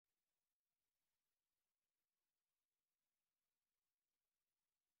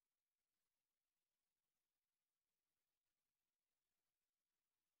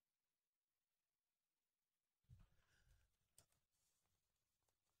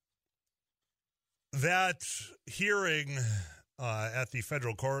That hearing at the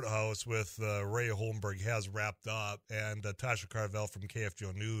federal courthouse with Ray Holmberg has wrapped up, and Tasha Carvel from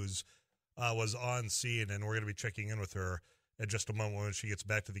KFGO News was on scene, and we're going to be checking in with her in just a moment when she gets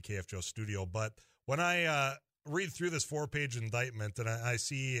back to the KFGO studio. But when I read through this 4-page indictment, and I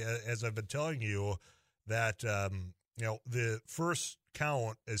see, as I've been telling you, that the first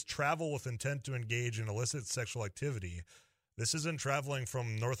count is travel with intent to engage in illicit sexual activity. This isn't traveling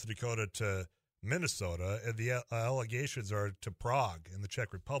from North Dakota to Minnesota, and the allegations are to Prague in the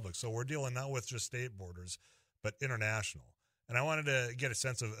Czech Republic. So we're dealing not with just state borders, but international. And I wanted to get a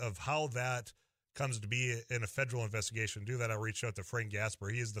sense of how that comes to be in a federal investigation. To do that, I reached out to Frank Gasper.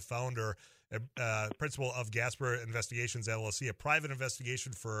 He is the founder and principal of Gasper Investigations, LLC, a private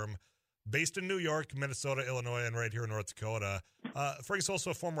investigation firm based in New York, Minnesota, Illinois, and right here in North Dakota. Frank's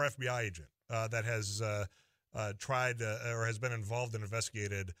also a former FBI agent that has tried or has been involved and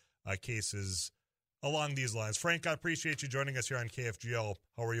investigated cases along these lines. Frank, I appreciate you joining us here on KFGO.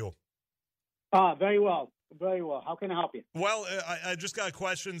 How are you? Very well. Very well. How can I help you? Well, I just got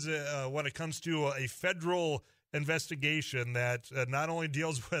questions when it comes to a federal investigation that not only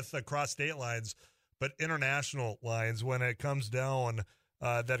deals with across state lines, but international lines when it comes down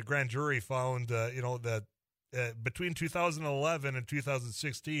that a grand jury found, that between 2011 and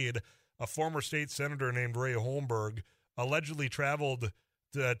 2016, a former state senator named Ray Holmberg allegedly traveled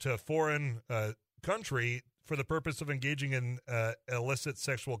to a foreign country for the purpose of engaging in illicit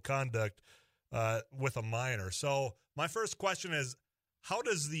sexual conduct with a minor. So my first question is, how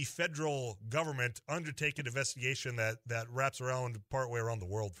does the federal government undertake an investigation that wraps around partway around the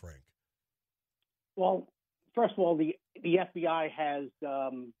world, Frank? Well, first of all, the FBI has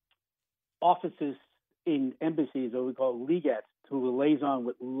offices in embassies, or we call legates, who liaison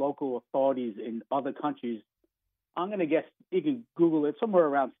with local authorities in other countries. I'm going to guess, you can Google it, somewhere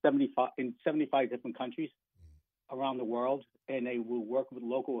around 75 different countries around the world, and they will work with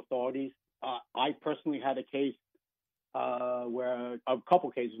local authorities. I personally had a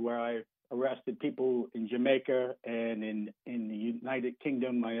couple cases where I arrested people in Jamaica and in the United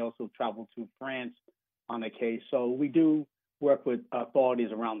Kingdom. I also traveled to France on a case. So we do work with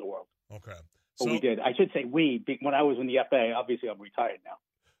authorities around the world. Okay. We did. I should say we. When I was in the FAA, obviously I'm retired now.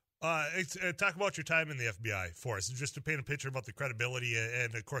 Talk about your time in the FBI for us, just to paint a picture about the credibility.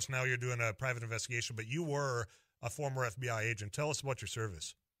 And, of course, now you're doing a private investigation, but you were a former FBI agent. Tell us about your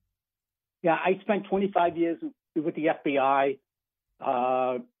service. Yeah, I spent 25 years with the FBI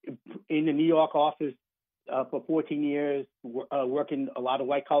in the New York office for 14 years, working a lot of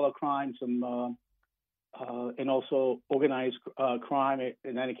white-collar crimes and also organized crime.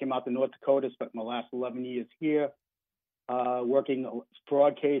 And then I came out to North Dakota, spent my last 11 years here working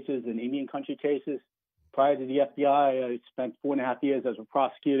fraud cases and Indian country cases. Prior to the FBI, I spent 4.5 years as a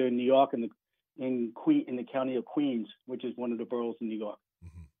prosecutor in New York in the county of Queens, which is one of the boroughs in New York.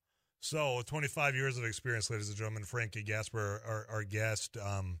 Mm-hmm. So 25 years of experience, ladies and gentlemen. Frank Gasper, our guest.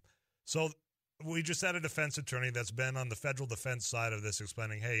 So we just had a defense attorney that's been on the federal defense side of this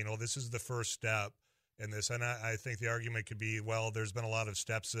explaining, hey, this is the first step in this. And I think the argument could be, well, there's been a lot of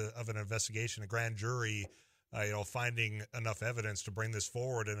steps of an investigation, a grand jury, finding enough evidence to bring this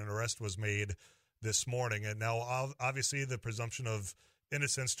forward, and an arrest was made this morning. And now, obviously, the presumption of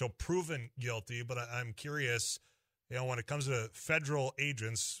innocence till proven guilty. But I'm curious, when it comes to federal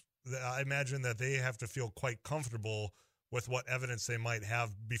agents, I imagine that they have to feel quite comfortable with what evidence they might have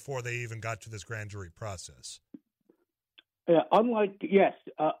before they even got to this grand jury process. The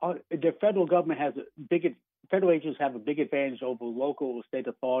federal government federal agents have a big advantage over local or state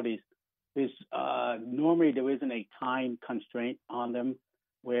authorities. Normally there isn't a time constraint on them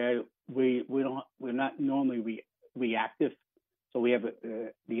where we're not normally reactive, so we have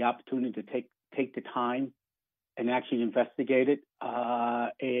the opportunity to take the time and actually investigate it.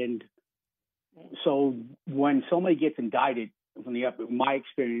 And so when somebody gets indicted, my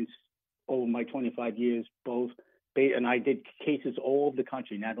experience over my 25 years, and I did cases all over the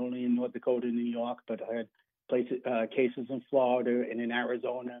country, not only in North Dakota and New York, but I had cases in Florida and in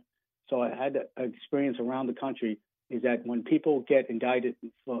Arizona. So I had experience around the country. Is that when people get indicted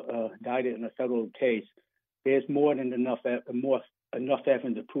in a federal case, there's more than enough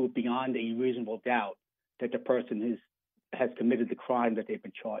evidence to prove beyond a reasonable doubt that the person has committed the crime that they've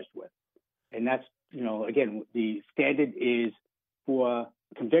been charged with. And that's, again, the standard is for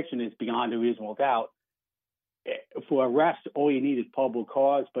conviction is beyond a reasonable doubt. For arrest, all you need is probable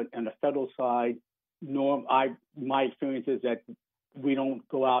cause. But on the federal side, my experience is that we don't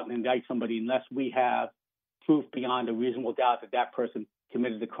go out and indict somebody unless we have proof beyond a reasonable doubt that that person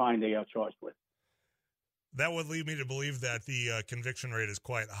committed the crime they are charged with. That would lead me to believe that the conviction rate is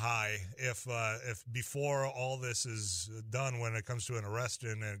quite high. If before all this is done, when it comes to an arrest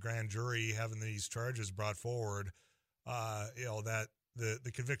and a grand jury having these charges brought forward, that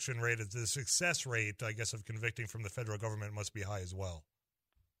the conviction rate, the success rate, I guess, of convicting from the federal government must be high as well.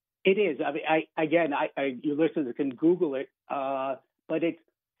 It is. I mean, your listeners can Google it, but it's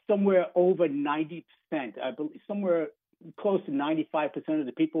somewhere over 90%. I believe somewhere close to 95% of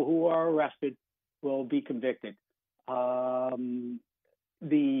the people who are arrested will be convicted. There's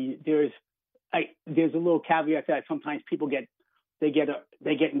a little caveat that sometimes people get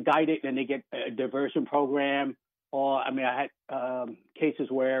indicted and they get a diversion program. Or I mean, I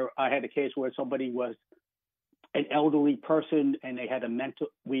had a case where somebody was an elderly person and they had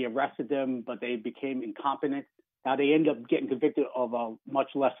we arrested them, but they became incompetent. Now they end up getting convicted of a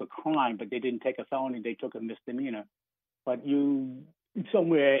much lesser crime, but they didn't take a felony; they took a misdemeanor. But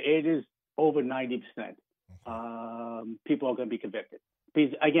somewhere it is over 90%. People are going to be convicted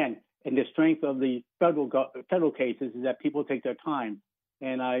because, again, and the strength of the federal cases is that people take their time.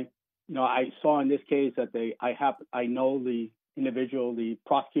 And I saw in this case that I know the individual, the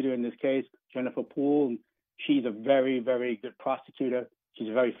prosecutor in this case, Jennifer Poole. And she's a very, very good prosecutor. She's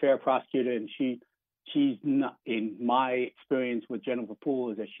a very fair prosecutor, and she's not, in my experience with Jennifer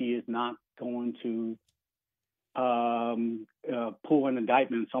Poole, is that she is not going to pull an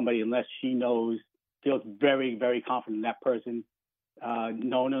indictment on somebody unless she feels very, very confident that person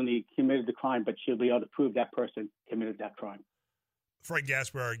not only committed the crime, but she'll be able to prove that person committed that crime. Frank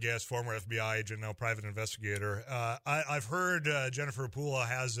Gasper, our guest, former FBI agent, now private investigator. I've heard Jennifer Poole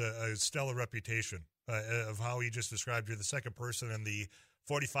has a stellar reputation of how he just described. You're the second person in the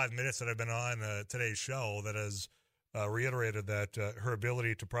 45 minutes that I've been on today's show that has reiterated that her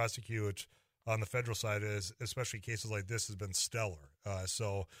ability to prosecute on the federal side, especially cases like this, has been stellar.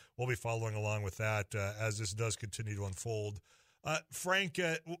 So we'll be following along with that as this does continue to unfold. Frank,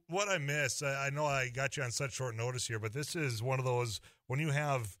 what I missed, I know I got you on such short notice here, but this is one of those when you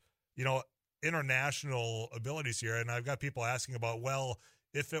have, international abilities here, and I've got people asking about, well,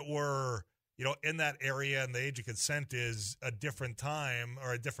 if it were, in that area and the age of consent is a different time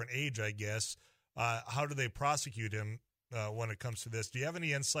or a different age, I guess, how do they prosecute him when it comes to this? Do you have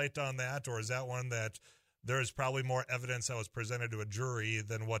any insight on that, or is that one that there's probably more evidence that was presented to a jury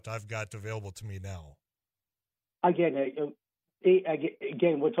than what I've got available to me now? Again,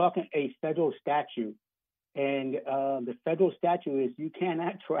 we're talking a federal statute, and the federal statute is you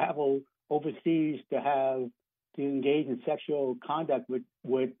cannot travel overseas to engage in sexual conduct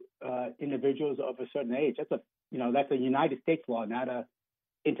with individuals of a certain age. That's a United States law, not a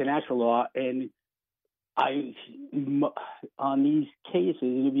international law. And on these cases,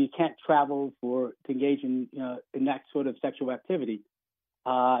 you can't travel to engage in that sort of sexual activity.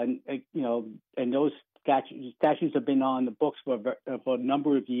 And those statutes have been on the books for a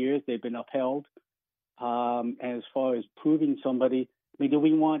number of years. They've been upheld. And as far as proving somebody, I mean, do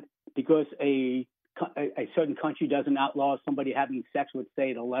we want, because a certain country doesn't outlaw somebody having sex with,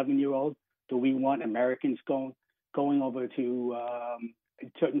 say, an 11-year-old, do we want Americans going over to a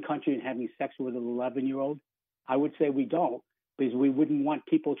certain country and having sex with an 11-year-old? I would say we don't, because we wouldn't want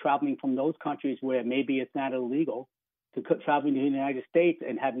people traveling from those countries where maybe it's not illegal to traveling to the United States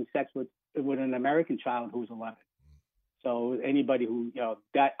and having sex with an American child who's 11. So anybody who,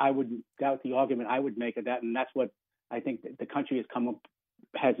 that was the argument I would make of that, and that's what I think the country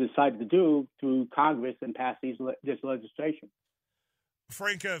has decided to do through Congress and pass this legislation.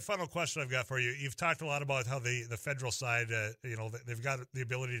 Frank, final question I've got for you. You've talked a lot about how the federal side, they've got the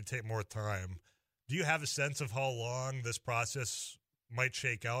ability to take more time. Do you have a sense of how long this process might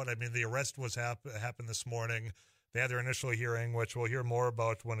shake out? I mean, the arrest happened this morning. They had their initial hearing, which we'll hear more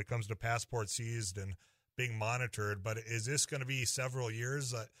about when it comes to passports seized and being monitored. But is this going to be several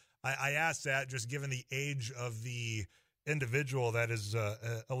years? I asked that just given the age of the individual that is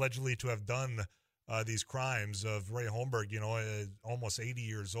allegedly to have done these crimes of Ray Holmberg, almost 80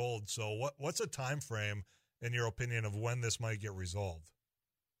 years old. So what's a time frame, in your opinion, of when this might get resolved?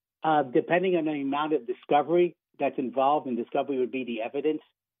 Depending on the amount of discovery that's involved, and discovery would be the evidence.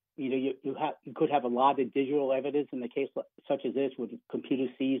 You could have a lot of digital evidence in a case such as this with computers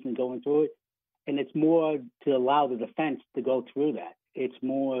seized and going through it. And it's more to allow the defense to go through that. It's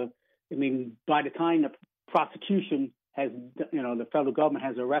more, by the time the prosecution has, the federal government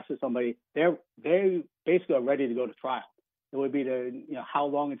has arrested somebody, they basically are ready to go to trial. It would be how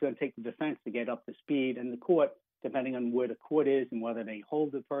long it's going to take the defense to get up to speed, and the court, depending on where the court is and whether they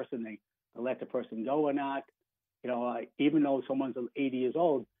hold the person, they let the person go or not. Even though someone's 80 years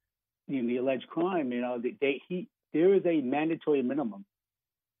old, the alleged crime, there is a mandatory minimum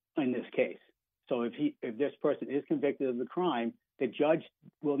in this case. So if this person is convicted of the crime, the judge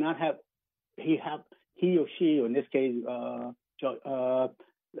will not have he or she, or in this case,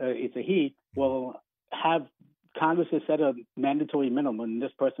 it's a he, will have Congress has set a mandatory minimum, and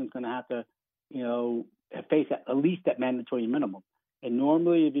this person's going to have to, face at least that mandatory minimum. And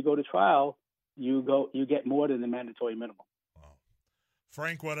normally, if you go to trial, you get more than the mandatory minimum. Wow.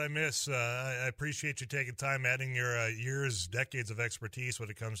 Frank, what I miss, I appreciate you taking time, adding your decades of expertise when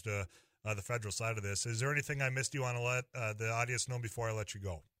it comes to the federal side of this. Is there anything I missed you want to let the audience know before I let you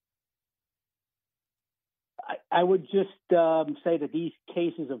go? I would just say that these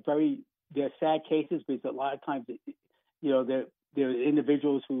cases they're sad cases because a lot of times, there are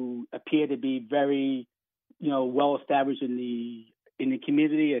individuals who appear to be very, well established in the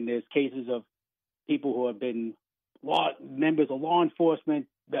community, and there's cases of people who have been members of law enforcement,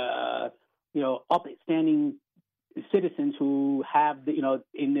 upstanding citizens who have,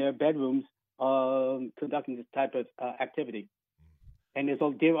 in their bedrooms conducting this type of activity. And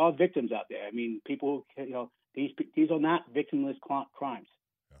there are victims out there. I mean, people, these are not victimless crimes.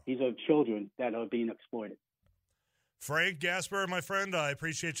 Yeah. These are children that are being exploited. Frank Gasper, my friend, I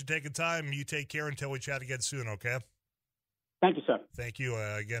appreciate you taking time. You take care until we chat again soon, okay? Thank you, sir. Thank you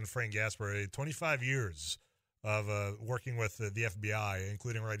again, Frank Gasper. 25 years of working with the FBI,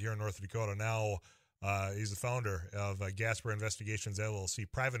 including right here in North Dakota. Now he's the founder of Gasper Investigations, LLC,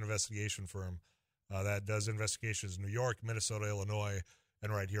 private investigation firm that does investigations in New York, Minnesota, Illinois,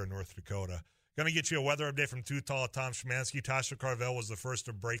 and right here in North Dakota. Going to get you a weather update from Too Tall Tom Szymanski. Tasha Carvel was the first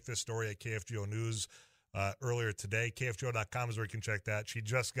to break this story at KFGO News earlier today. KFGO.com is where you can check that. She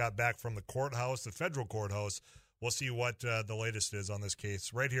just got back from the courthouse, the federal courthouse. We'll see what the latest is on this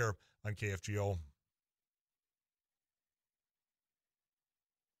case right here on KFGO.